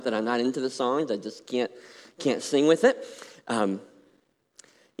that I'm not into the songs. I just can't sing with it.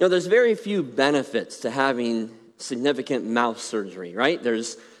 There's very few benefits to having significant mouth surgery, right?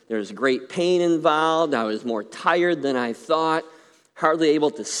 There's great pain involved. I was more tired than I thought, hardly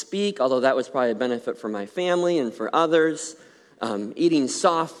able to speak, although that was probably a benefit for my family and for others. Eating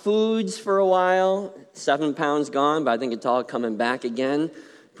soft foods for a while, 7 pounds gone, but I think it's all coming back again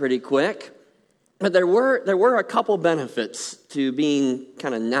pretty quick. But there were a couple benefits to being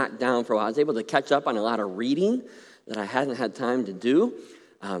kind of knocked down for a while. I was able to catch up on a lot of reading that I hadn't had time to do.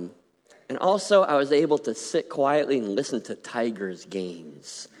 And also, I was able to sit quietly and listen to Tigers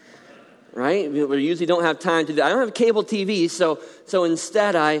games. Right? We usually don't have time to do that. I don't have cable TV, so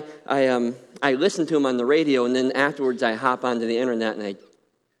instead I listen to them on the radio, and then afterwards I hop onto the internet and I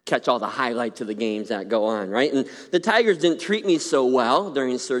catch all the highlights of the games that go on, right? And the Tigers didn't treat me so well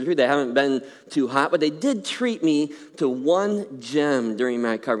during surgery. They haven't been too hot, but they did treat me to one gem during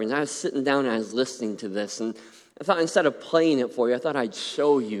my coverage. I was sitting down and I was listening to this, and I thought instead of playing it for you, I thought I'd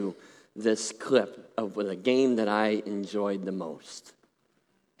show you this clip of the game that I enjoyed the most.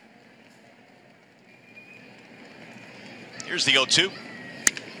 Here's the 0-2.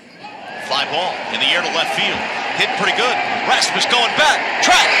 Fly ball in the air to left field. Hit pretty good. Rasmus going back.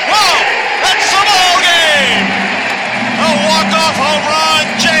 Track. Whoa! That's the ball game! A walk-off home run,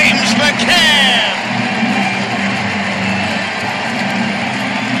 James McCann.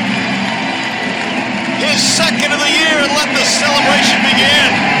 His second of the year, and let the celebration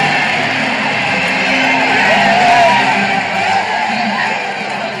begin.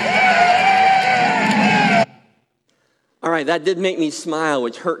 All right, that did make me smile,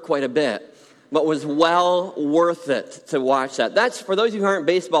 which hurt quite a bit, but was well worth it to watch that. That's, for those of you who aren't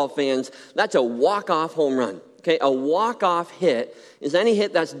baseball fans, that's a walk-off home run. Okay, a walk-off hit is any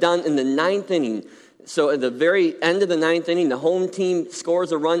hit that's done in the ninth inning. So at the very end of the ninth inning, the home team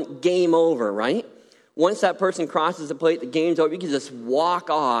scores a run, game over, right? Once that person crosses the plate, the game's over. You can just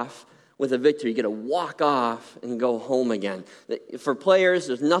walk off with a victory. You get to walk off and go home again. For players,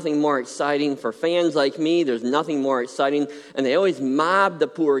 there's nothing more exciting. For fans like me, there's nothing more exciting. And they always mob the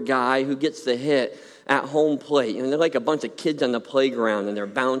poor guy who gets the hit at home plate. They're like a bunch of kids on the playground, and they're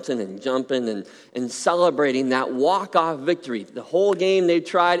bouncing and jumping and celebrating that walk-off victory. The whole game they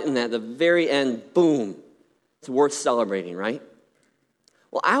tried, and at the very end, boom. It's worth celebrating, right?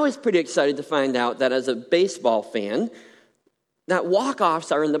 Well, I was pretty excited to find out that as a baseball fan, that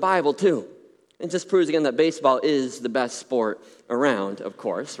walk-offs are in the Bible too. It just proves again that baseball is the best sport around, of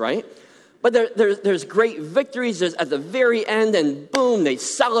course, right? But there's great victories at the very end, and boom, they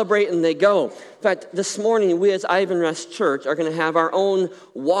celebrate and they go. In fact, this morning, we as Ivan Rest Church are going to have our own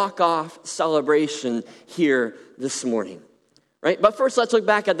walk-off celebration here this morning. Right? But first, let's look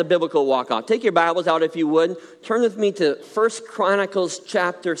back at the biblical walk-off. Take your Bibles out if you would. Turn with me to 1 Chronicles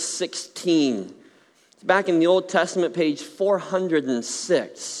chapter 16. It's back in the Old Testament, page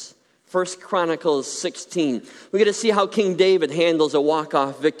 406. 1 Chronicles 16. We get to see how King David handles a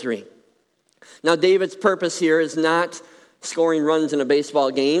walk-off victory. Now, David's purpose here is not scoring runs in a baseball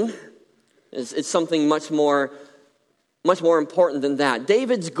game. It's something much more important than that.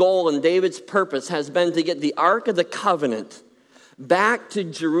 David's goal and David's purpose has been to get the Ark of the Covenant back to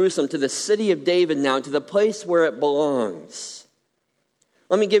Jerusalem, to the city of David now, to the place where it belongs.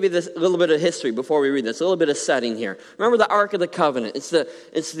 Let me give you this a little bit of history before we read this, a little bit of setting here. Remember the Ark of the Covenant. It's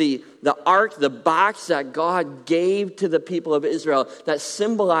the Ark, the box that God gave to the people of Israel that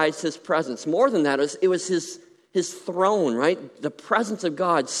symbolized his presence. More than that, it was his throne, right? The presence of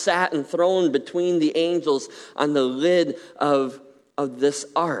God sat enthroned between the angels on the lid of this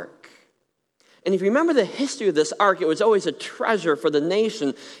Ark. And if you remember the history of this ark, it was always a treasure for the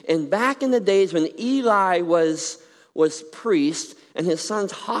nation. And back in the days when Eli was priest and his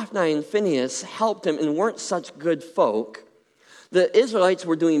sons Hophni and Phinehas helped him and weren't such good folk, the Israelites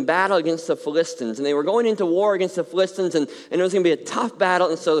were doing battle against the Philistines. And they were going into war against the Philistines, and it was going to be a tough battle.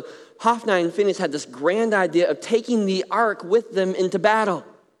 And so Hophni and Phinehas had this grand idea of taking the ark with them into battle.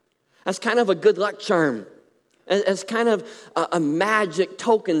 That's kind of a good luck charm. As kind of a magic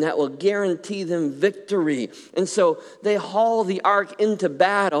token that will guarantee them victory. And so they haul the ark into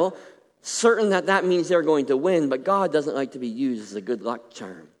battle, certain that means they're going to win, but God doesn't like to be used as a good luck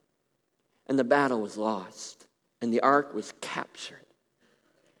charm. And the battle was lost, and the ark was captured.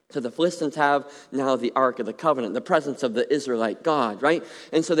 So the Philistines have now the Ark of the Covenant, the presence of the Israelite God, right?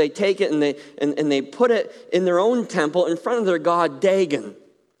 And so they take it and they put it in their own temple in front of their god Dagon.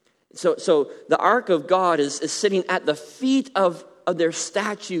 So the Ark of God is sitting at the feet of their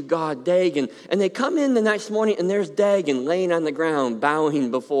statue god Dagon. And they come in the next morning and there's Dagon laying on the ground,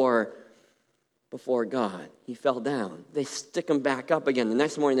 bowing before before God. He fell down. They stick him back up again. The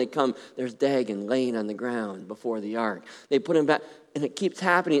next morning they come, there's Dagon laying on the ground before the ark. They put him back, and it keeps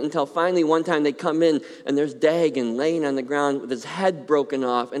happening until finally one time they come in, and there's Dagon laying on the ground with his head broken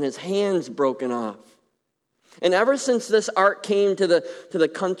off and his hands broken off. And ever since this ark came to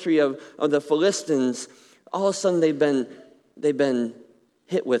the country of the Philistines, all of a sudden they've been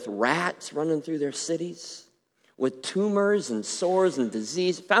hit with rats running through their cities, with tumors and sores and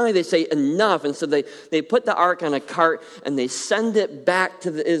disease. Finally, they say enough, and so they put the ark on a cart, and they send it back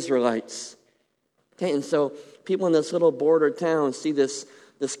to the Israelites. Okay, and so people in this little border town see this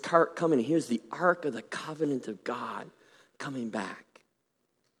cart coming. Here's the Ark of the Covenant of God coming back.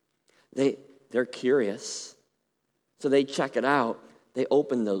 They're curious, so they check it out. They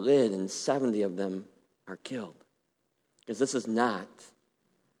open the lid, and 70 of them are killed, because this is not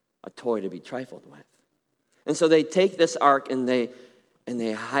a toy to be trifled with. And so they take this ark and they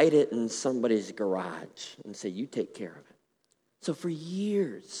hide it in somebody's garage and say, you take care of it. So for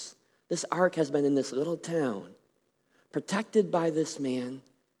years, this ark has been in this little town, protected by this man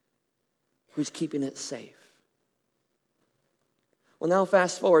who's keeping it safe. Well, now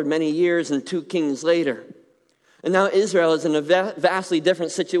fast forward many years and 2 kings later. And now Israel is in a vastly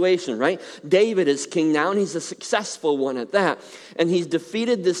different situation, right? David is king now, and he's a successful one at that. And he's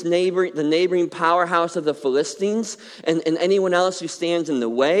defeated the neighboring powerhouse of the Philistines and anyone else who stands in the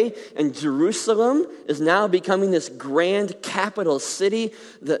way. And Jerusalem is now becoming this grand capital city,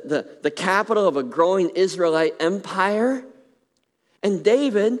 the capital of a growing Israelite empire. And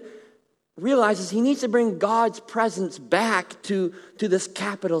David realizes he needs to bring God's presence back to this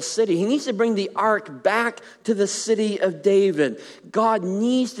capital city. He needs to bring the ark back to the city of David. God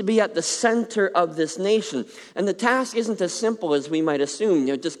needs to be at the center of this nation. And the task isn't as simple as we might assume.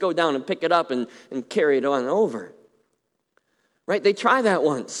 Just go down and pick it up and carry it on over. Right? They try that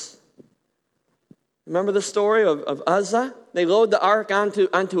once. Remember the story of Uzzah? They load the ark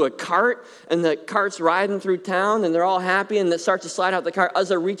onto a cart, and the cart's riding through town, and they're all happy, and it starts to slide out the cart.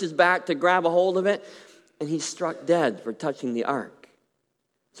 Uzzah reaches back to grab a hold of it, and he's struck dead for touching the ark.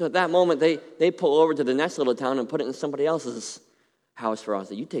 So at that moment, they pull over to the next little town and put it in somebody else's house for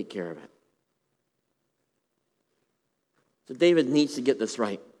Uzzah. You take care of it. So David needs to get this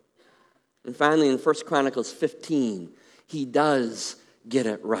right. And finally, in 1 Chronicles 15, he does get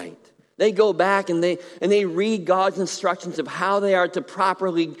it right. They go back and they read God's instructions of how they are to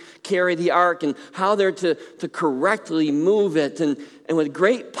properly carry the ark and how they're to correctly move it. And with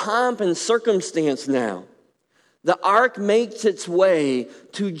great pomp and circumstance now, the ark makes its way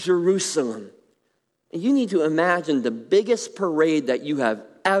to Jerusalem. And you need to imagine the biggest parade that you have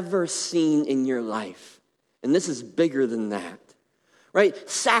ever seen in your life. And this is bigger than that. Right?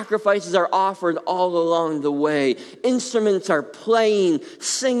 Sacrifices are offered all along the way. Instruments are playing.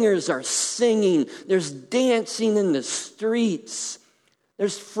 Singers are singing. There's dancing in the streets.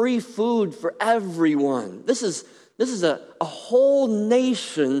 There's free food for everyone. This is a whole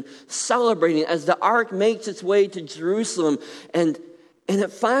nation celebrating as the ark makes its way to Jerusalem. And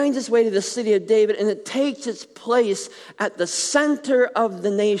it finds its way to the city of David, and it takes its place at the center of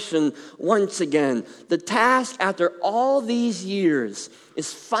the nation once again. The task, after all these years,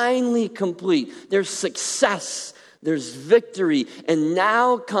 is finally complete. There's success, there's victory, and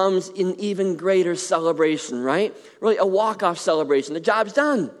now comes an even greater celebration, right? Really, a walk-off celebration. The job's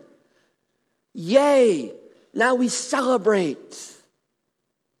done. Yay! Now we celebrate.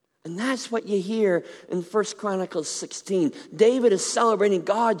 And that's what you hear in 1 Chronicles 16. David is celebrating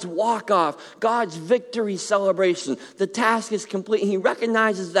God's walk-off, God's victory celebration. The task is complete. He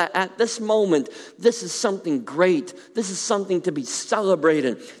recognizes that at this moment, this is something great. This is something to be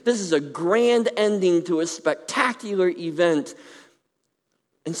celebrated. This is a grand ending to a spectacular event.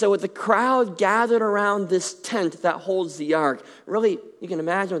 And so with the crowd gathered around this tent that holds the ark, really, you can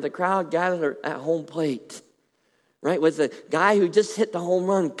imagine with the crowd gathered at home plate. Right, with the guy who just hit the home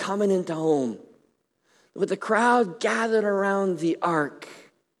run coming into home. With the crowd gathered around the ark.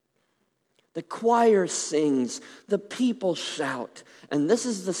 The choir sings, the people shout. And this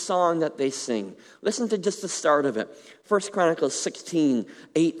is the song that they sing. Listen to just the start of it. 1 Chronicles 16,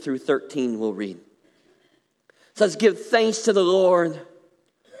 8 through 13 we'll read. It says, give thanks to the Lord,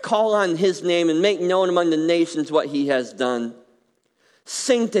 call on his name, and make known among the nations what he has done.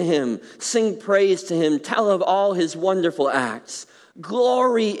 Sing to him, sing praise to him, tell of all his wonderful acts.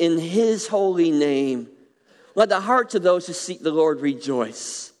 Glory in his holy name. Let the hearts of those who seek the Lord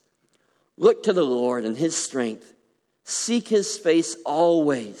rejoice. Look to the Lord and his strength. Seek his face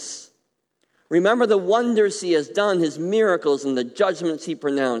always. Remember the wonders he has done, his miracles and the judgments he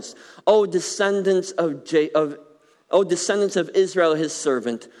pronounced. O descendants of O descendants of Israel, his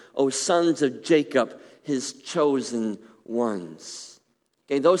servant. O sons of Jacob, his chosen ones.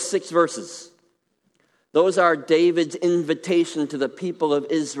 Okay, those 6 verses. Those are David's invitation to the people of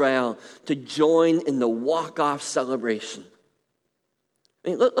Israel to join in the walk-off celebration. I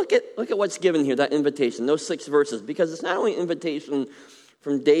mean, look at what's given here, that invitation, those 6 verses, because it's not only an invitation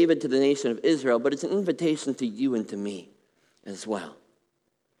from David to the nation of Israel, but it's an invitation to you and to me as well.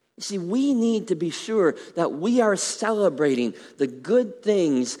 You see, we need to be sure that we are celebrating the good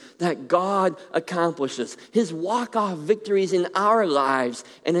things that God accomplishes, his walk-off victories in our lives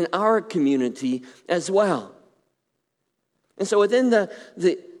and in our community as well. And so within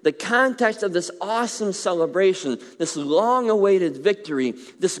the context of this awesome celebration, this long-awaited victory,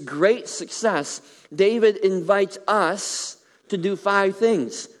 this great success, David invites us to do 5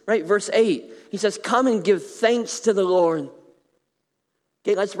 things, right? Verse 8, he says, come and give thanks to the Lord.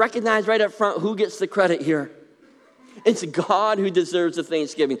 Okay, let's recognize right up front who gets the credit here. It's God who deserves the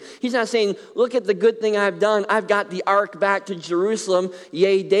thanksgiving. He's not saying, look at the good thing I've done. I've got the ark back to Jerusalem.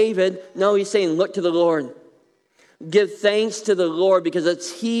 Yay, David. No, he's saying, look to the Lord. Give thanks to the Lord because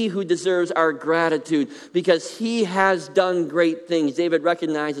it's he who deserves our gratitude, because he has done great things. David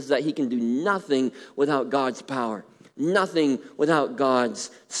recognizes that he can do nothing without God's power, nothing without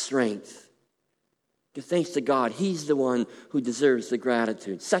God's strength. Give thanks to God. He's the one who deserves the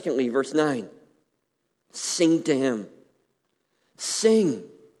gratitude. Secondly, verse 9, sing to him. Sing.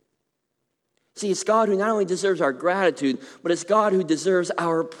 See, it's God who not only deserves our gratitude, but it's God who deserves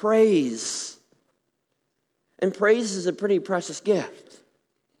our praise. And praise is a pretty precious gift.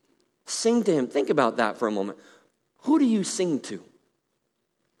 Sing to him. Think about that for a moment. Who do you sing to?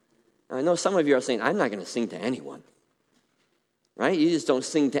 I know some of you are saying, I'm not going to sing to anyone. Right? You just don't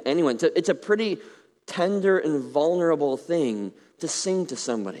sing to anyone. It's a pretty tender and vulnerable thing to sing to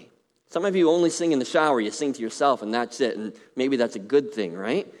somebody. Some of you only sing in the shower. You sing to yourself and that's it. And maybe that's a good thing,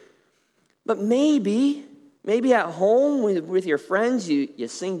 right? But maybe at home with your friends, you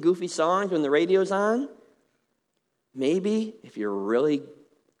sing goofy songs when the radio's on. Maybe if you're really,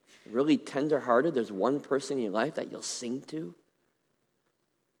 really tender-hearted, there's one person in your life that you'll sing to.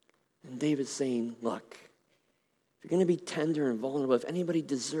 And David's saying, look, if you're going to be tender and vulnerable, if anybody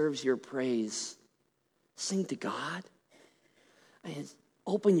deserves your praise, sing to God. And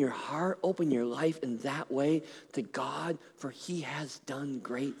open your heart, open your life in that way to God, for he has done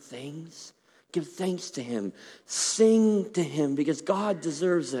great things. Give thanks to him. Sing to him because God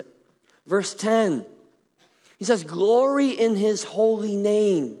deserves it. Verse 10, he says, glory in his holy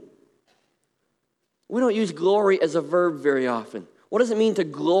name. We don't use glory as a verb very often. What does it mean to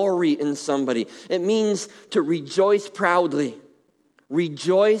glory in somebody? It means to rejoice proudly.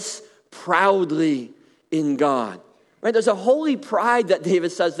 Rejoice proudly in God. Right? There's a holy pride that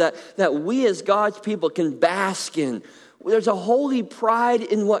David says that we as God's people can bask in. There's a holy pride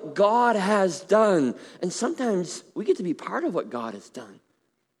in what God has done. And sometimes we get to be part of what God has done.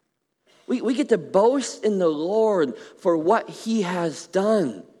 We get to boast in the Lord for what he has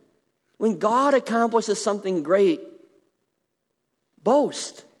done. When God accomplishes something great,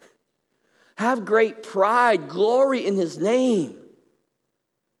 boast. Have great pride. Glory in his name.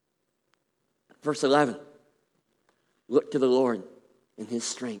 Verse 11. Look to the Lord in his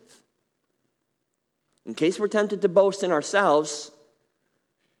strength. In case we're tempted to boast in ourselves,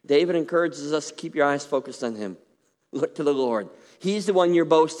 David encourages us to keep your eyes focused on him. Look to the Lord. He's the one you're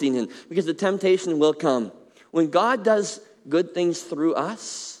boasting in because the temptation will come. When God does good things through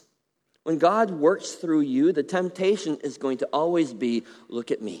us, when God works through you, the temptation is going to always be,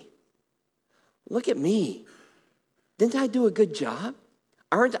 look at me. Look at me. Didn't I do a good job?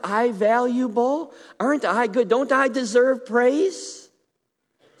 Aren't I valuable? Aren't I good? Don't I deserve praise?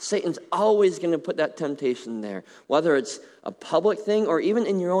 Satan's always going to put that temptation there, whether it's a public thing or even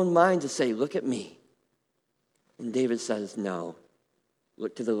in your own mind to say, look at me. And David says, no,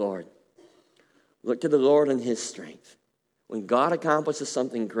 look to the Lord. Look to the Lord and his strength. When God accomplishes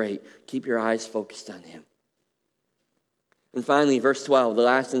something great, keep your eyes focused on him. And finally, verse 12, the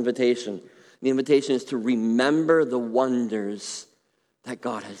last invitation. The invitation is to remember the wonders that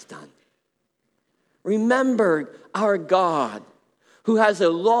God has done. Remember our God, who has a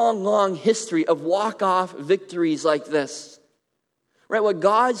long, long history of walk-off victories like this. Right? What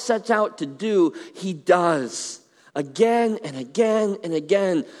God sets out to do, he does. Again and again and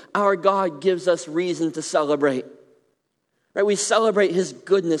again, our God gives us reason to celebrate. Right? We celebrate his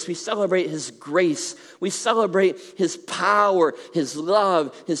goodness. We celebrate his grace. We celebrate his power, his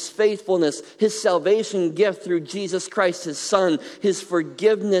love, his faithfulness, his salvation gift through Jesus Christ, his son, his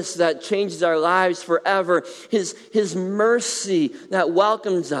forgiveness that changes our lives forever, his mercy that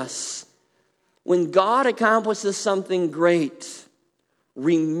welcomes us. When God accomplishes something great,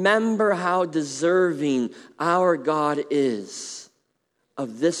 remember how deserving our God is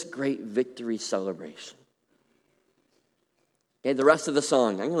of this great victory celebration. Okay, the rest of the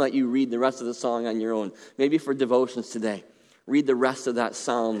song. I'm going to let you read the rest of the song on your own. Maybe for devotions today. Read the rest of that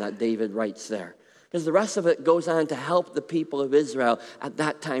psalm that David writes there. Because the rest of it goes on to help the people of Israel at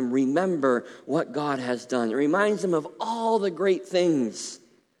that time remember what God has done. It reminds them of all the great things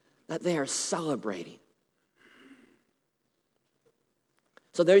that they are celebrating.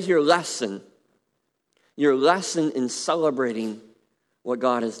 So there's your lesson. Your lesson in celebrating what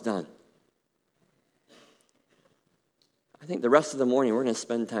God has done. I think the rest of the morning we're going to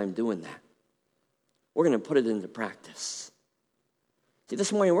spend time doing that. We're going to put it into practice. See,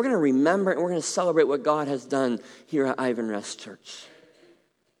 this morning we're going to remember and we're going to celebrate what God has done here at Ivan Rest Church.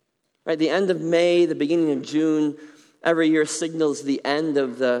 Right, the end of May, the beginning of June, every year signals the end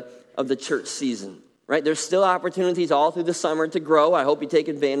of the church season. Right? There's still opportunities all through the summer to grow. I hope you take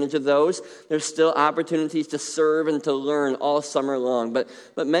advantage of those. There's still opportunities to serve and to learn all summer long. But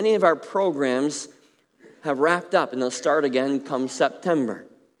many of our programs have wrapped up and they'll start again come September.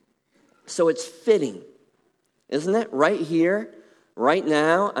 So it's fitting, isn't it? Right here, right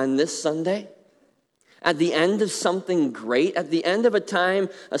now, on this Sunday, at the end of something great, at the end of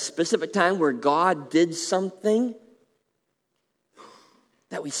a specific time where God did something,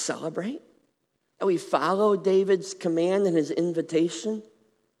 that we celebrate, that we follow David's command and his invitation,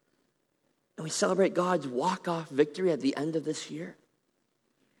 and we celebrate God's walk-off victory at the end of this year.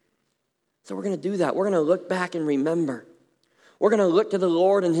 So we're going to do that. We're going to look back and remember. We're going to look to the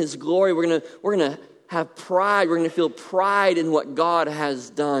Lord and his glory. We're going to have pride. We're going to feel pride in what God has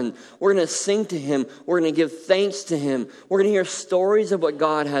done. We're going to sing to him. We're going to give thanks to him. We're going to hear stories of what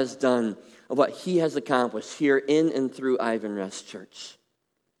God has done, of what he has accomplished here in and through Ivan Rest Church.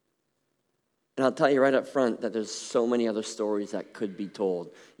 And I'll tell you right up front that there's so many other stories that could be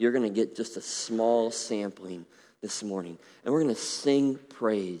told. You're going to get just a small sampling this morning. And we're going to sing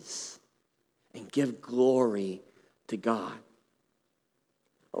praise and give glory to God.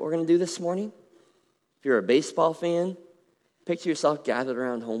 What we're going to do this morning, if you're a baseball fan, picture yourself gathered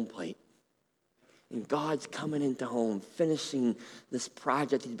around home plate. And God's coming into home, finishing this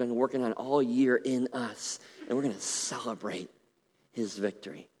project he's been working on all year in us. And we're going to celebrate his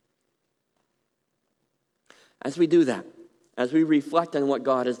victory. As we do that, as we reflect on what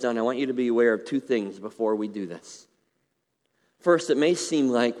God has done, I want you to be aware of two things before we do this. First, it may seem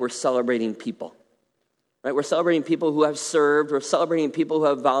like we're celebrating people. Right? We're celebrating people who have served. We're celebrating people who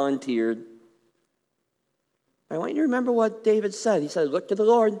have volunteered. I want you to remember what David said. He said, look to the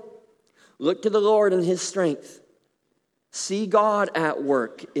Lord. Look to the Lord and his strength. See God at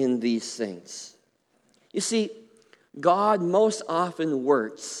work in these things. You see, God most often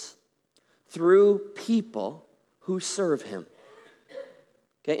works through people who serve him.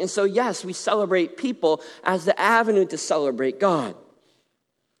 Okay, and so yes, we celebrate people as the avenue to celebrate God.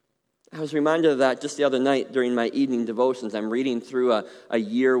 I was reminded of that just the other night during my evening devotions. I'm reading through a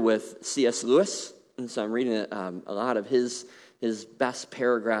year with C.S. Lewis, and so I'm reading a lot of his best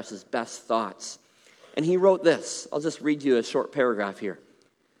paragraphs, his best thoughts. And he wrote this. I'll just read you a short paragraph here.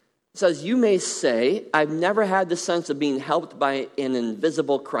 It says, "You may say, I've never had the sense of being helped by an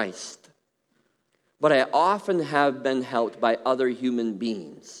invisible Christ. But I often have been helped by other human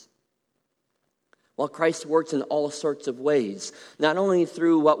beings." Well, Christ works in all sorts of ways, not only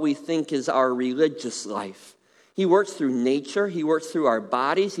through what we think is our religious life. He works through nature, he works through our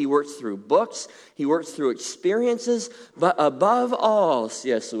bodies, he works through books, he works through experiences, but above all,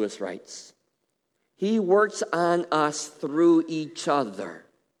 C.S. Lewis writes, he works on us through each other.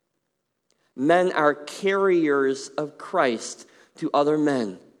 Men are carriers of Christ to other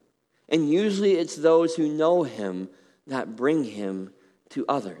men. And usually it's those who know him that bring him to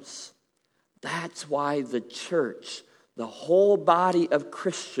others. That's why the church, the whole body of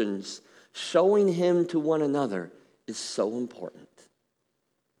Christians, showing him to one another is so important.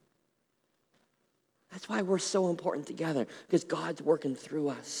 That's why we're so important together, because God's working through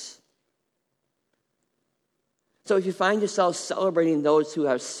us. So if you find yourself celebrating those who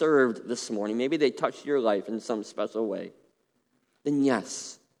have served this morning, maybe they touched your life in some special way, then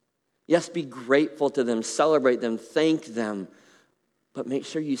yes, be grateful to them, celebrate them, thank them, but make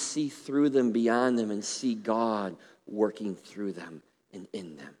sure you see through them, beyond them, and see God working through them and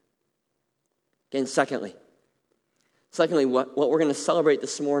in them. Again, secondly, what we're going to celebrate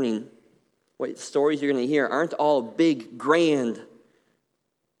this morning, what stories you're going to hear, aren't all big, grand,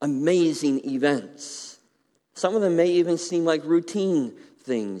 amazing events. Some of them may even seem like routine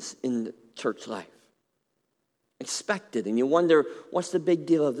things in church life. expected. And you wonder, what's the big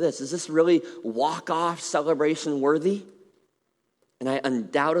deal of this? Is this really walk-off celebration worthy? And I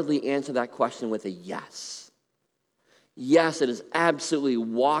undoubtedly answer that question with a yes. Yes, it is absolutely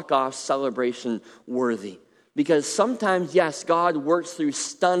walk-off celebration worthy. Because sometimes, yes, God works through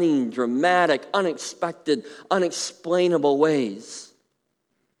stunning, dramatic, unexpected, unexplainable ways.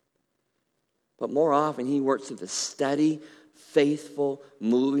 But more often, he works through the steady, faithful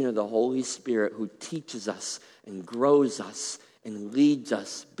moving of the Holy Spirit who teaches us and grows us and leads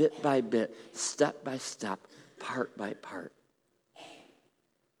us bit by bit, step by step, part by part.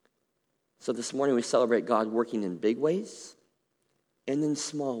 So this morning we celebrate God working in big ways and in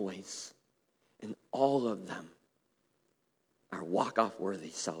small ways. And all of them are walk-off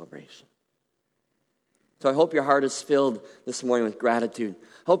worthy celebration. So I hope your heart is filled this morning with gratitude.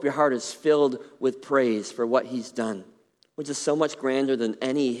 I hope your heart is filled with praise for what he's done, which is so much grander than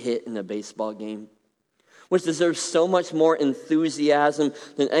any hit in a baseball game, which deserves so much more enthusiasm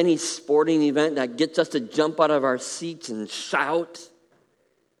than any sporting event that gets us to jump out of our seats and shout.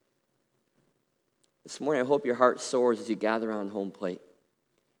 This morning, I hope your heart soars as you gather around home plate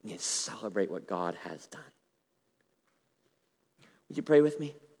and you celebrate what God has done. Would you pray with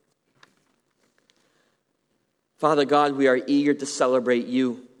me? Father God, we are eager to celebrate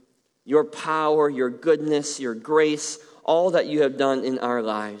you, your power, your goodness, your grace, all that you have done in our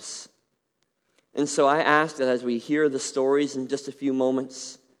lives. And so I ask that as we hear the stories in just a few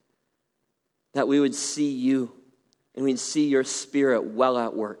moments, that we would see you and we'd see your Spirit well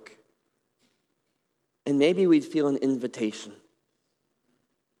at work. And maybe we'd feel an invitation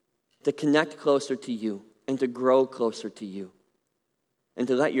to connect closer to you and to grow closer to you and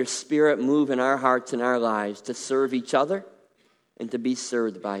to let your Spirit move in our hearts and our lives to serve each other and to be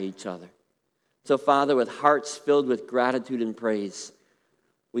served by each other. So, Father, with hearts filled with gratitude and praise,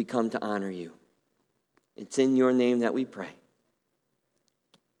 we come to honor you. It's in your name that we pray.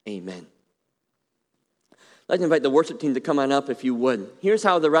 Amen. I'd like to invite the worship team to come on up if you would. Here's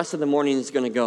how the rest of the morning is going to go.